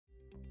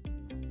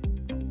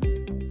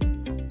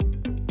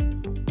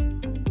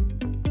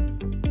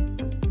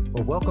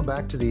Well, welcome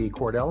back to the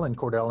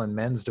Cordell and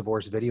Men's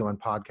Divorce video and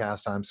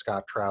podcast. I'm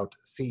Scott Trout,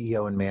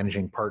 CEO and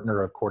managing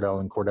partner of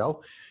Cordell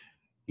Cordell.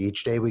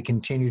 Each day we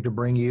continue to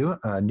bring you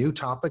a new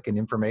topic and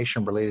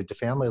information related to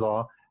family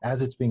law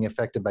as it's being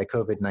affected by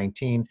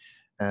COVID-19.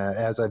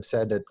 As I've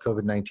said, that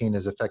COVID-19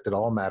 has affected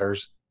all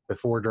matters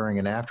before, during,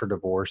 and after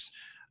divorce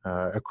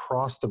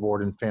across the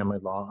board in family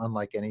law,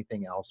 unlike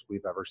anything else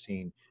we've ever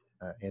seen,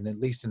 and at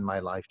least in my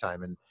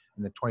lifetime and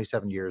in the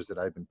 27 years that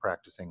I've been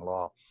practicing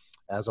law.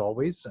 As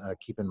always,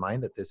 keep in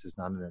mind that this is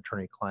not an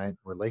attorney-client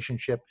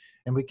relationship,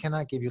 and we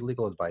cannot give you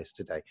legal advice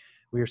today.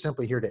 We are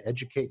simply here to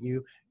educate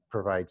you,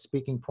 provide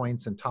speaking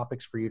points and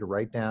topics for you to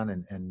write down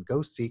and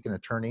go seek an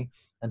attorney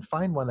and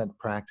find one that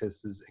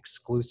practices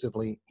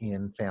exclusively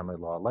in family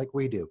law like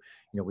we do. You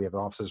know, we have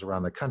offices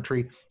around the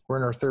country. We're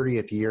in our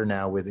 30th year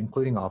now with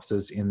including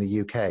offices in the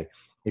UK.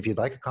 If you'd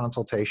like a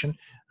consultation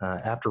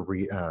after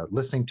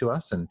listening to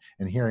us and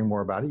hearing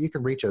more about it, you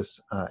can reach us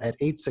at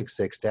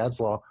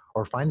 866-DADS-LAW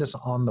or find us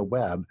on the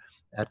web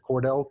at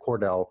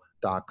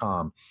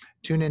CordellCordell.com.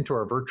 Tune into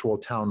our virtual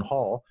town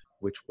hall,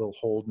 which we'll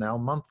hold now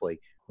monthly.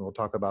 We'll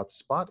talk about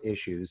spot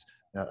issues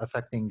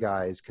affecting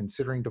guys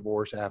considering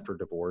divorce, after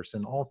divorce,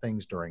 and all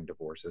things during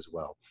divorce as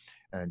well.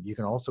 And you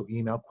can also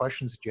email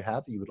questions that you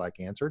have that you would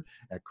like answered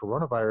at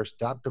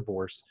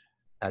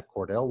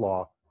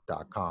coronavirus.divorce@CordellLaw.com.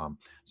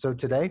 So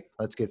today,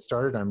 let's get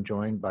started. I'm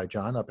joined by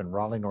John up in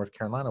Raleigh, North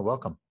Carolina.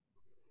 Welcome.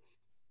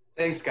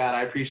 Thanks, Scott.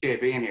 I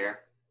appreciate being here.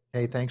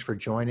 Hey, thanks for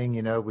joining.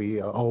 You know,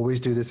 we always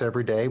do this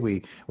every day.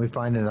 We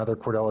find another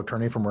Cordell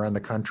attorney from around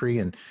the country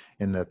and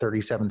in the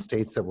 37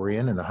 states that we're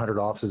in and the 100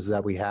 offices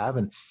that we have.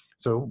 And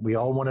so we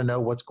all want to know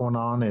what's going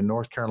on in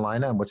North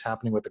Carolina and what's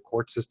happening with the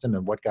court system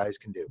and what guys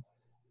can do.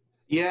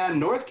 Yeah,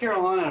 North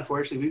Carolina,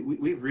 unfortunately,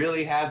 we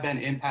really have been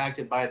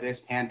impacted by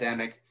this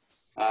pandemic.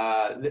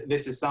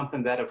 This is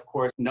something that, of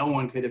course, no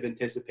one could have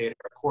anticipated.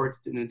 Our courts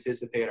didn't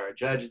anticipate. Our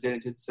judges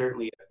didn't.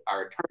 Certainly,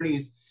 our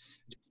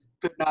attorneys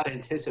could not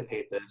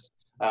anticipate this.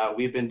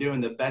 We've been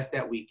doing the best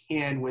that we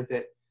can with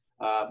it,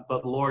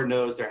 but Lord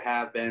knows there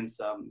have been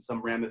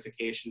some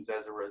ramifications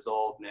as a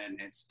result,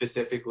 and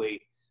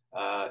specifically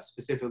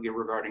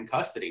regarding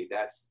custody.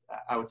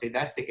 I would say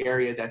that's the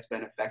area that's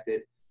been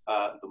affected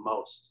the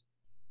most.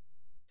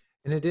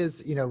 And it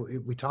is, you know,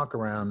 we talk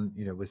around,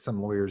 you know, with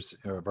some lawyers,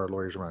 of our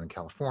lawyers around in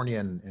California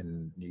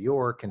and New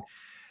York, and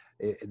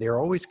they're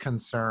always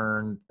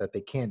concerned that they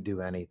can't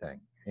do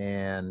anything,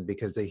 and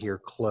because they hear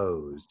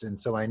closed.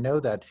 And so I know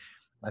that,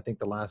 I think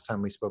the last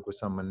time we spoke with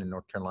someone in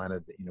North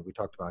Carolina, you know, we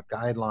talked about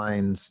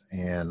guidelines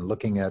and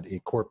looking at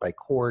it court by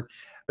court,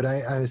 but I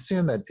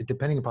assume that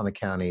depending upon the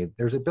county,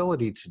 there's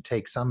ability to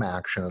take some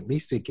action, at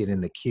least to get in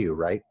the queue,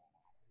 right?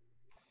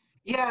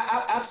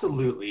 Yeah,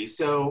 absolutely.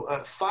 So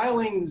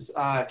filings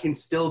can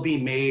still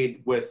be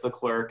made with the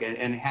clerk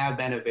and have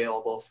been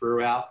available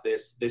throughout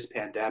this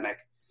pandemic.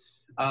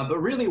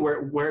 But really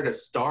where to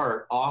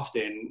start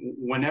often,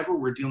 whenever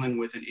we're dealing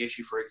with an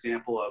issue, for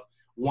example, of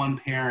one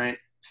parent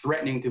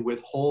threatening to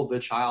withhold the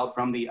child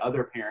from the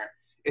other parent,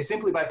 is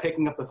simply by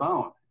picking up the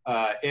phone.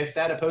 If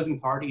that opposing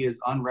party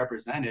is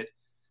unrepresented,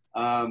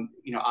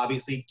 you know,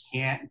 obviously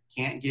can't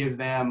give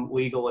them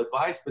legal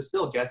advice, but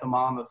still get them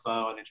on the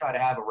phone and try to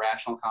have a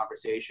rational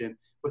conversation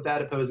with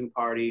that opposing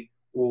party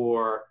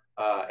or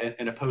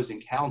an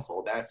opposing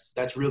counsel.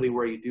 That's really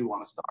where you do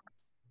want to start.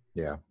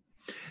 Yeah.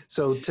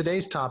 So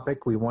today's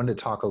topic, we wanted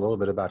to talk a little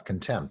bit about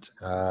contempt.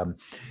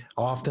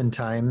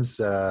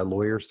 Oftentimes,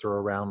 lawyers throw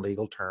around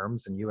legal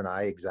terms, and you and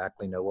I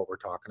exactly know what we're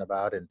talking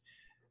about, and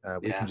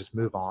we can just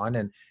move on.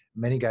 And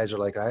many guys are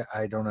like,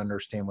 I don't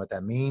understand what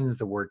that means,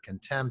 the word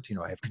contempt. You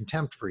know, I have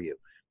contempt for you.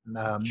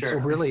 Sure. So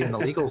really, in the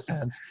legal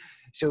sense,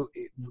 so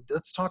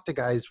let's talk to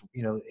guys,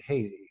 you know,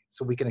 hey,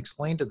 so we can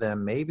explain to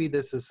them, maybe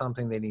this is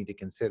something they need to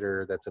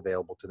consider that's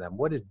available to them.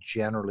 What does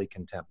generally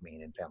contempt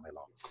mean in family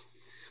law?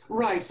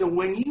 Right. So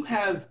when you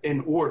have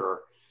an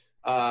order,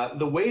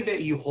 the way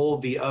that you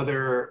hold the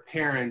other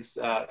parent's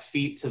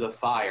feet to the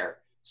fire,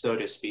 so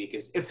to speak,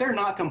 is if they're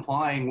not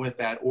complying with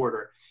that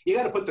order, you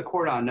got to put the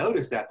court on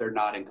notice that they're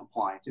not in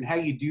compliance. And how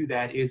you do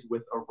that is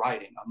with a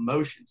writing, a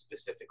motion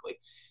specifically.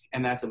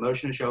 And that's a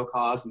motion to show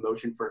cause,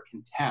 motion for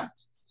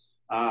contempt.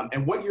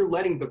 And what you're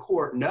letting the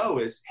court know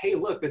is, hey,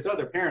 look, this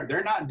other parent,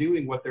 they're not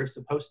doing what they're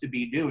supposed to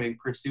be doing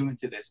pursuant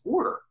to this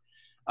order.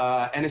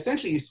 And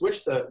essentially you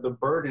switch the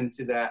burden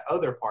to that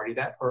other party.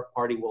 That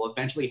party will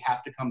eventually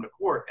have to come to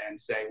court and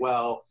say,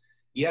 well,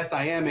 yes,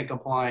 I am in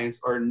compliance,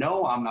 or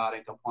no, I'm not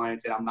in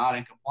compliance, and I'm not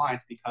in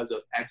compliance because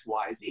of X,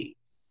 Y, Z.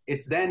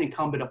 It's then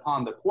incumbent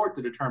upon the court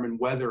to determine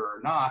whether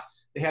or not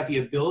they have the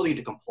ability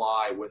to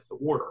comply with the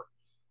order.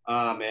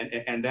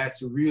 And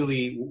that's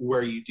really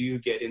where you do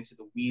get into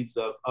the weeds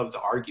of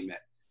the argument.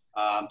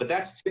 But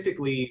that's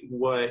typically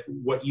what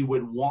you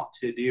would want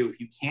to do if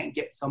you can't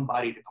get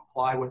somebody to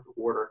comply with the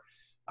order.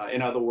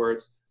 In other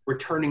words,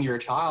 returning your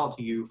child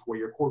to you for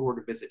your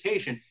court-ordered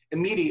visitation,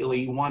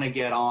 immediately you want to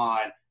get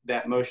on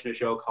that motion to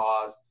show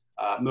cause,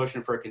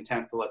 motion for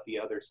contempt to let the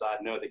other side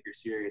know that you're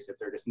serious if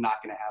they're just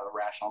not going to have a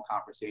rational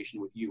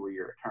conversation with you or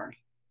your attorney.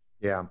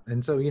 Yeah.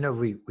 And so,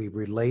 we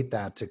relate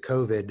that to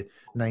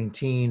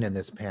COVID-19 and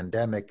this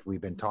pandemic.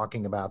 We've been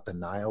talking about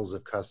denials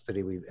of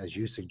custody. As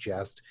you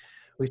suggest,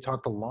 we've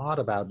talked a lot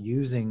about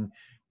using,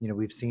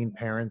 we've seen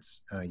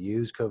parents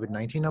use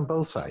COVID-19 on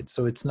both sides.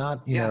 So it's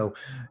not, Yeah.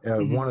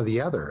 one or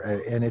the other.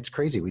 And it's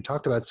crazy. We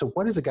talked about, so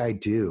what does a guy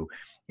do,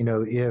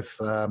 if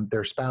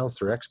their spouse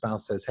or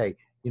ex-spouse says, hey,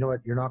 you know what,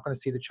 you're not going to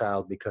see the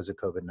child because of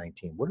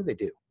COVID-19. What do they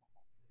do?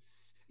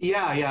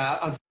 Yeah, yeah.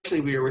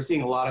 Unfortunately, we're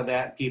seeing a lot of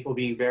that. People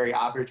being very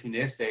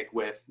opportunistic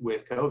with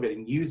COVID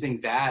and using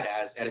that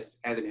as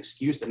an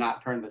excuse to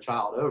not turn the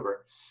child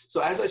over.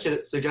 So, as I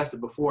suggested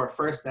before,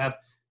 first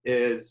step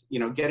is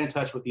get in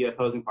touch with the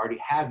opposing party.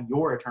 Have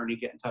your attorney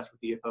get in touch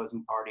with the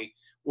opposing party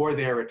or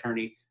their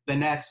attorney. The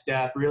next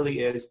step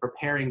really is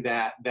preparing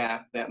that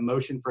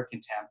motion for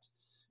contempt.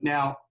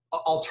 Now,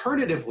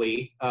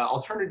 alternatively,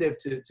 alternative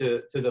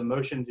to the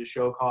motion to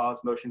show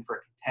cause, motion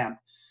for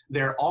contempt,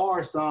 there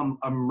are some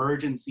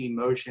emergency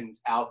motions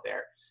out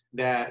there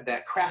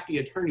that crafty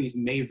attorneys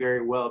may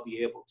very well be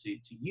able to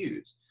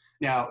use.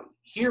 Now,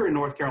 here in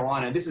North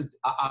Carolina, this is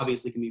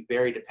obviously can be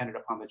very dependent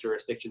upon the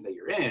jurisdiction that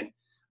you're in.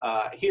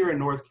 Here in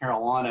North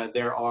Carolina,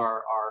 there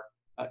are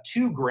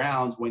two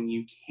grounds when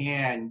you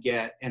can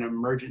get an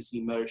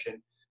emergency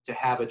motion to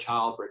have a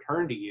child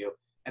returned to you.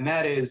 And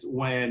that is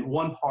when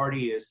one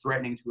party is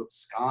threatening to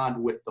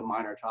abscond with the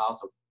minor child.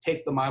 So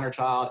take the minor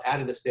child out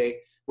of the state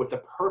with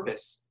the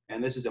purpose,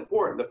 and this is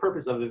important, the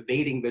purpose of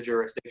evading the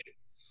jurisdiction.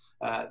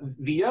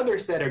 The other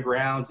set of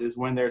grounds is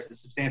when there's a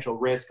substantial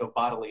risk of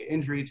bodily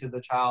injury to the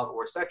child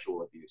or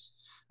sexual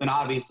abuse. Then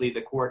obviously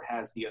the court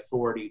has the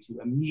authority to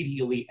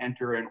immediately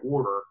enter an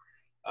order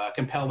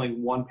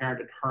compelling one parent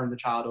to turn the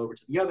child over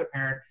to the other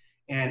parent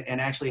and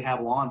actually have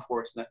law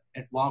enforcement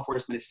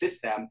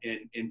assist them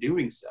in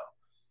doing so.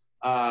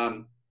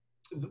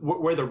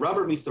 Where the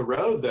rubber meets the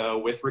road, though,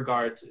 with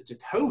regard to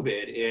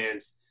COVID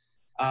is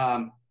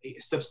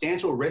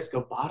substantial risk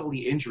of bodily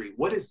injury.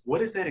 What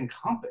does that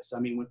encompass? I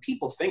mean, when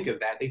people think of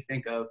that, they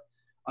think of,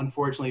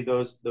 unfortunately,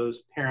 those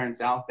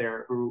parents out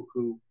there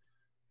who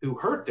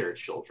hurt their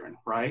children,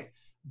 right?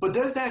 But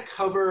does that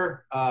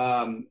cover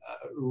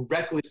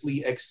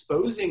recklessly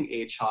exposing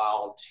a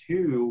child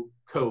to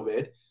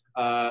COVID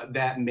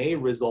that may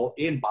result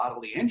in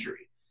bodily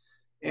injury?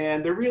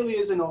 And there really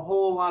isn't a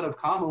whole lot of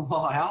common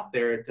law out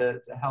there to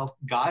help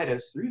guide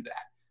us through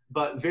that.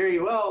 But very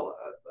well,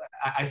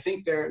 I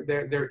think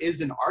there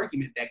is an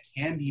argument that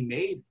can be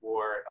made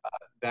for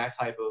that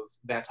type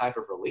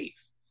of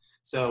relief.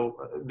 So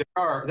there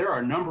are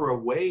a number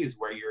of ways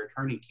where your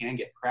attorney can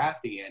get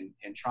crafty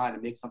and try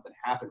to make something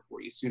happen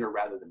for you sooner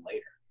rather than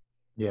later.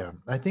 Yeah,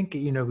 I think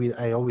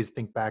I always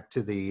think back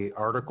to the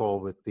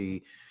article with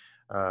the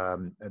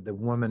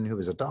woman who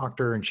was a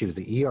doctor, and she was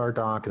the ER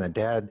doc, and the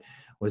dad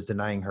was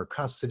denying her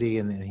custody,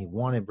 and then he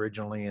won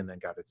originally and then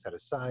got it set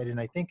aside. And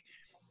I think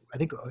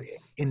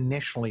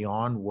initially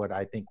on what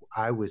I think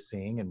I was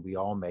seeing, and we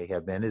all may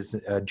have been,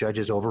 is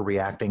judges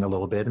overreacting a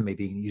little bit and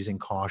maybe using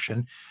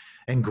caution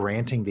and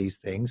granting these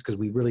things because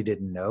we really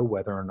didn't know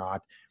whether or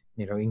not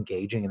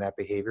engaging in that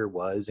behavior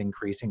was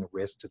increasing a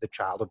risk to the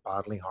child of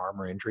bodily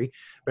harm or injury.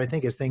 But I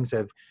think as things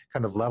have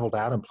kind of leveled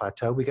out and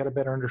plateaued, we got a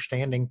better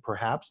understanding,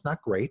 perhaps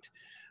not great,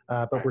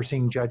 but we're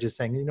seeing judges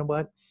saying, you know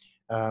what?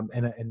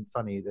 And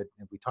funny that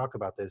we talk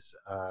about this,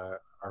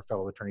 our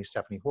fellow attorney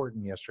Stephanie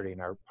Horton yesterday in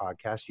our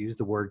podcast used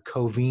the word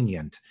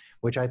convenient,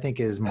 which I think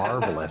is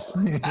marvelous.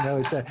 I'm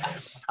going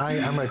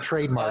to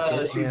trademark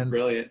it. She's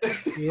brilliant.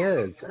 She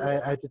is.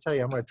 I have to tell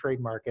you, I'm going to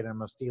trademark it and I'm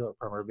going to steal it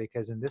from her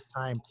because in this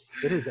time,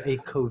 it is a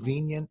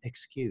convenient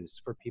excuse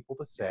for people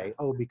to say,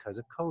 oh, because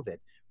of COVID,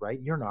 right?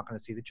 You're not going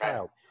to see the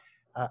child.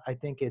 I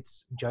think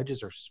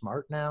judges are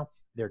smart now.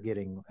 They're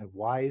getting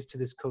wise to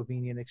this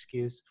convenient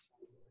excuse.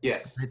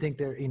 Yes. I think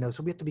so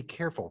we have to be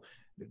careful,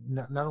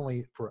 not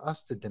only for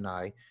us to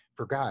deny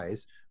for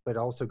guys, but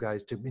also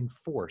guys to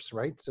enforce,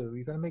 right? So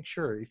you're going to make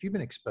sure if you've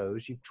been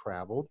exposed, you've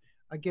traveled,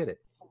 I get it.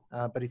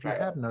 But if you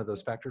have none of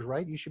those factors,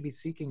 right, you should be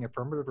seeking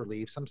affirmative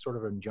relief, some sort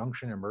of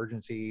injunction,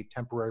 emergency,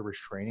 temporary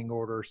restraining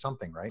order, or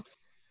something, right?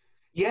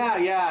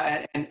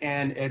 Yeah.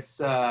 And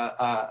it's,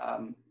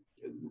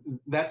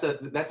 that's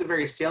a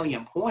very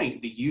salient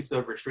point. The use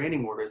of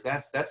restraining orders,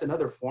 that's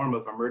another form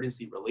of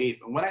emergency relief.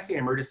 And when I say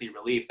emergency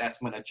relief,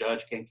 that's when a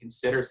judge can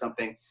consider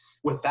something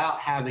without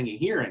having a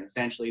hearing.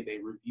 Essentially, they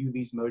review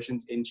these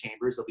motions in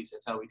chambers, at least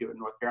that's how we do it in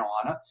North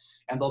Carolina,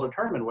 and they'll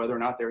determine whether or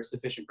not there is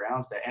sufficient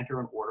grounds to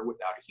enter an order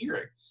without a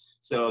hearing.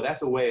 So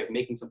that's a way of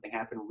making something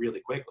happen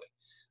really quickly.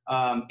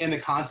 In the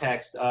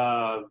context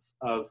of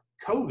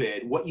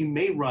COVID, what you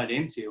may run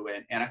into,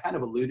 and I kind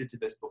of alluded to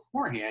this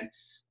beforehand,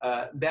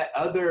 that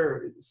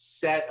other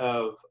set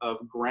of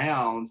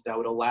grounds that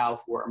would allow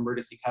for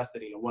emergency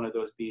custody, and one of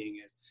those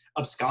being is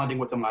absconding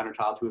with a minor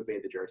child to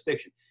evade the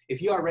jurisdiction.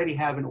 If you already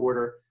have an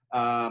order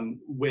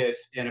with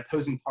an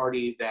opposing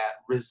party that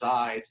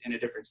resides in a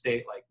different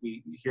state, like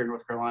we here in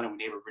North Carolina, we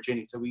neighbor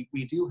Virginia, so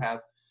we do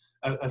have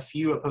a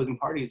few opposing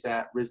parties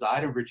that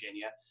reside in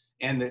Virginia,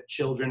 and the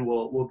children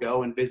will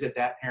go and visit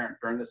that parent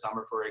during the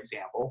summer, for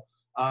example.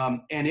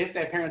 And if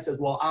that parent says,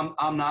 well,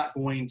 I'm not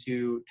going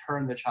to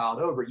turn the child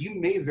over, you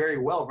may very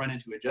well run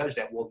into a judge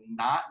that will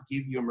not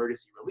give you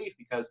emergency relief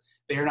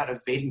because they are not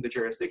evading the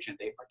jurisdiction.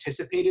 They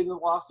participated in the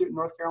lawsuit in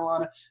North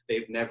Carolina.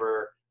 They've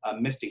never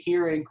missed a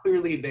hearing.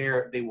 Clearly,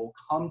 they will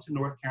come to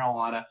North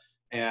Carolina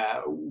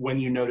when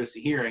you notice a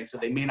hearing, so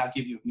they may not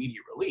give you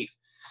immediate relief.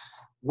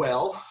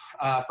 Well,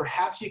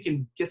 perhaps you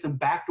can get some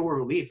backdoor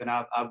relief, and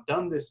I've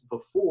done this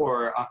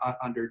before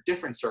under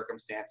different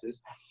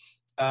circumstances.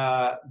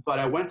 But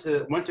I went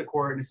to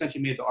court and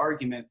essentially made the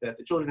argument that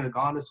the children had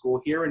gone to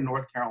school here in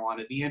North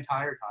Carolina the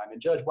entire time.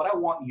 And judge, what I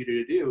want you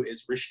to do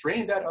is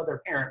restrain that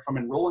other parent from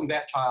enrolling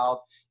that child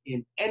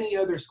in any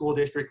other school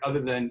district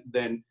other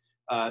than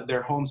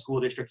their home school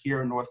district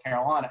here in North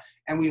Carolina.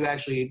 And we've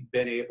actually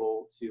been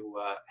able to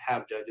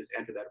have judges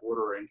enter that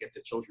order and get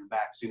the children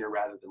back sooner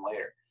rather than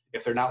later.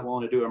 If they're not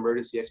willing to do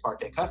emergency ex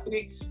parte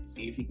custody,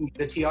 see if you can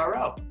get a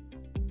TRO.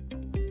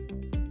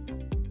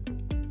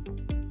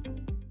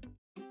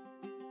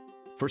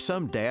 For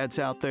some dads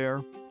out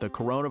there, the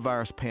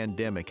coronavirus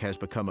pandemic has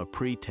become a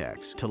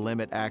pretext to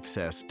limit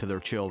access to their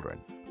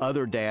children.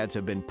 Other dads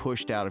have been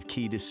pushed out of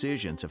key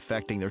decisions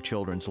affecting their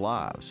children's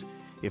lives.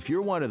 If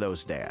you're one of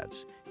those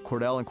dads,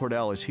 Cordell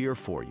Cordell is here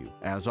for you,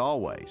 as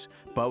always,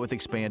 but with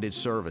expanded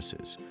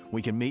services.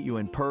 We can meet you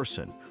in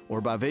person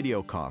or by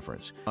video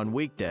conference on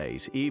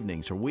weekdays,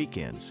 evenings, or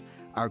weekends.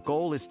 Our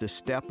goal is to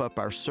step up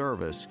our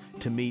service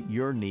to meet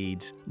your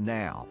needs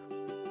now.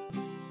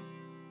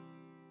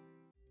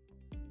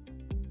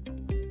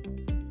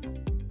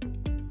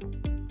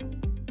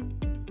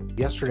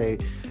 Yesterday,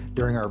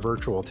 during our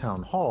virtual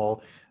town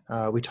hall,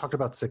 we talked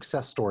about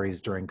success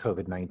stories during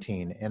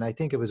COVID-19. And I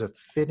think it was a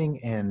fitting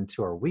end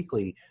to our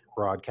weekly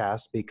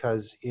broadcast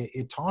because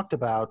it talked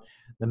about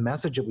the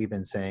message that we've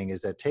been saying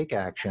is that take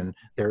action,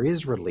 there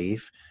is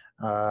relief.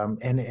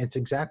 And it's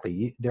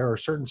exactly, there are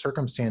certain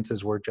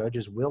circumstances where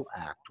judges will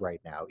act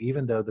right now,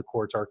 even though the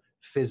courts are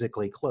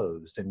physically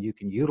closed, and you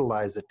can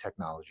utilize the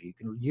technology, you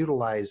can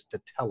utilize the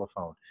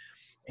telephone.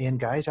 And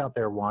guys out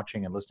there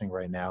watching and listening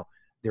right now,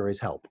 there is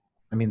help.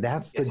 I mean,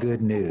 that's the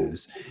good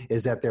news,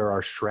 is that there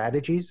are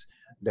strategies,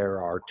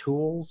 there are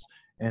tools,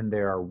 and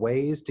there are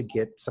ways to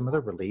get some of the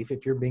relief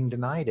if you're being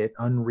denied it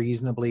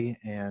unreasonably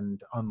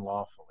and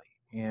unlawfully.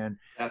 And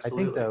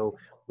Absolutely. I think, though,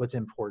 what's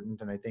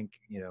important, and I think,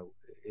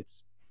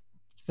 it's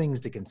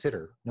things to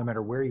consider, no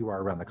matter where you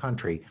are around the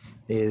country,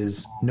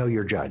 is know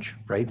your judge,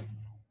 right?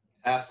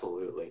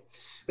 Absolutely.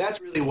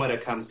 That's really what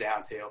it comes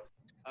down to.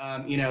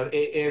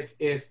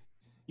 If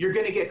you're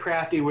going to get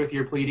crafty with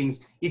your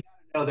pleadings, you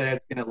know that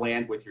it's going to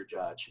land with your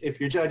judge. If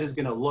your judge is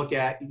going to look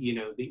at,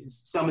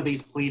 some of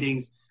these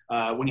pleadings,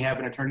 when you have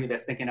an attorney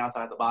that's thinking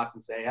outside the box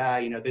and say,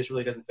 this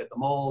really doesn't fit the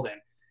mold, and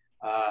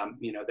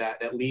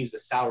that leaves a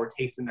sour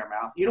taste in their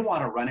mouth. You don't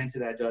want to run into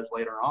that judge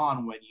later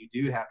on when you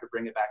do have to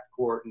bring it back to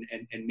court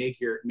and make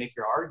your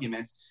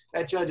arguments.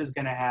 That judge is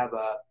going to have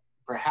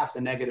perhaps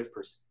a negative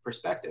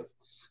perspective.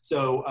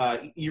 So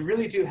you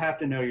really do have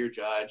to know your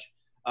judge.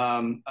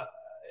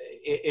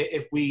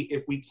 If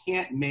we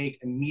can't make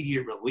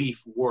immediate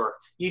relief work,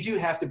 you do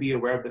have to be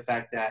aware of the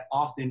fact that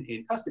often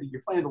in custody,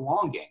 you're playing the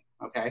long game,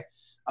 okay?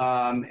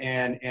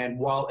 And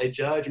while a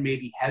judge may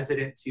be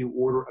hesitant to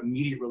order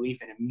immediate relief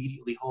and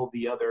immediately hold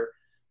the other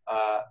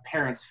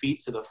parent's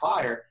feet to the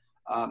fire,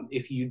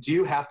 if you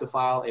do have to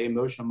file a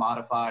motion to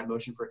modify,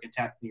 motion for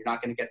contempt, and you're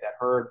not going to get that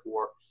heard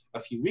for a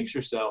few weeks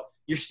or so,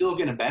 you're still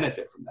going to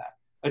benefit from that.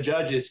 A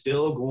judge is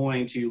still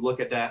going to look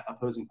at that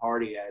opposing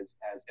party as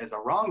a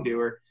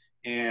wrongdoer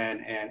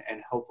and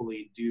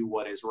hopefully do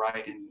what is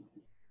right and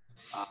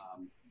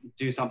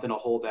do something to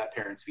hold that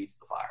parent's feet to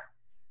the fire.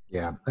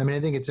 Yeah. I mean,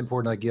 I think it's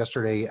important. Like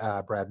yesterday,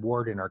 Brad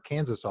Ward in our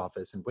Kansas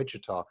office in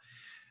Wichita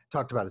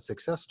talked about a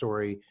success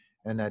story,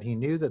 and that he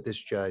knew that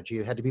this judge, he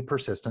had to be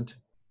persistent.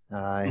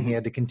 He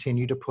had to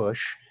continue to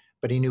push,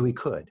 but he knew he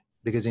could,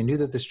 because he knew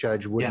that this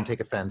judge wouldn't take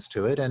offense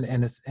to it.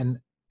 And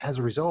as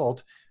a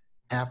result,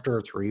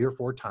 after 3 or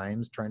 4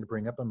 times trying to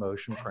bring up a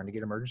motion, trying to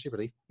get emergency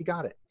relief, he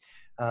got it.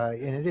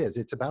 And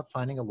it's about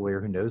finding a lawyer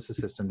who knows the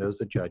system, knows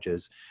the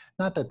judges.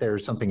 Not that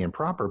there's something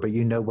improper, but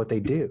you know what they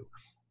do.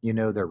 You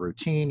know their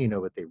routine, you know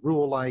what they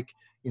rule like.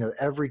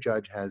 Every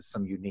judge has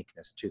some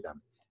uniqueness to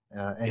them.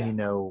 And you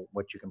know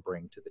what you can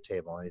bring to the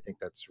table. And I think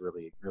that's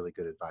really, really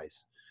good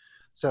advice.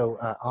 So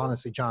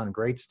honestly, John,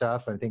 great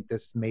stuff. I think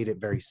this made it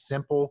very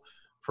simple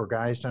for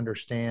guys to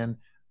understand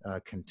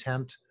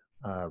contempt,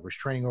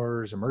 restraining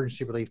orders,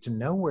 emergency relief, to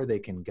know where they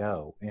can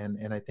go.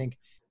 And I think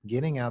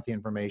getting out the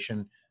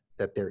information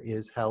that there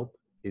is help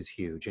is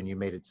huge, and you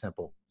made it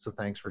simple. So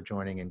thanks for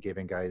joining and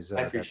giving guys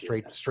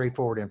that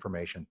straightforward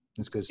information.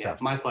 It's good stuff.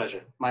 My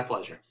pleasure. My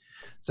pleasure.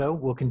 So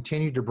we'll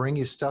continue to bring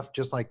you stuff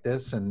just like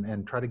this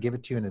and try to give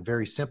it to you in a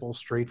very simple,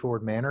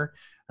 straightforward manner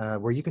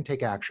where you can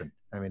take action.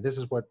 I mean, this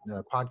is what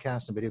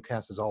podcast and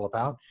videocast is all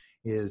about,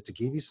 is to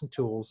give you some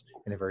tools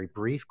in a very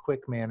brief,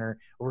 quick manner,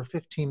 over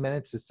 15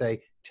 minutes to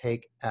say,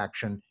 take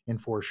action,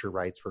 enforce your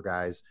rights for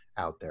guys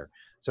out there.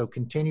 So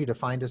continue to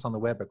find us on the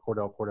web at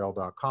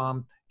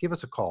CordellCordell.com. Give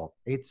us a call,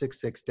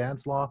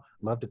 866-DADS-LAW.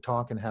 Love to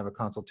talk and have a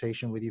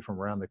consultation with you from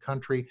around the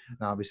country. And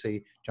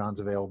obviously, John's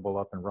available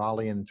up in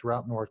Raleigh and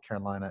throughout North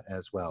Carolina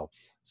as well.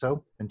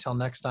 So until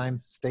next time,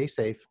 stay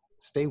safe,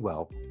 stay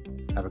well.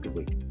 Have a good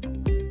week.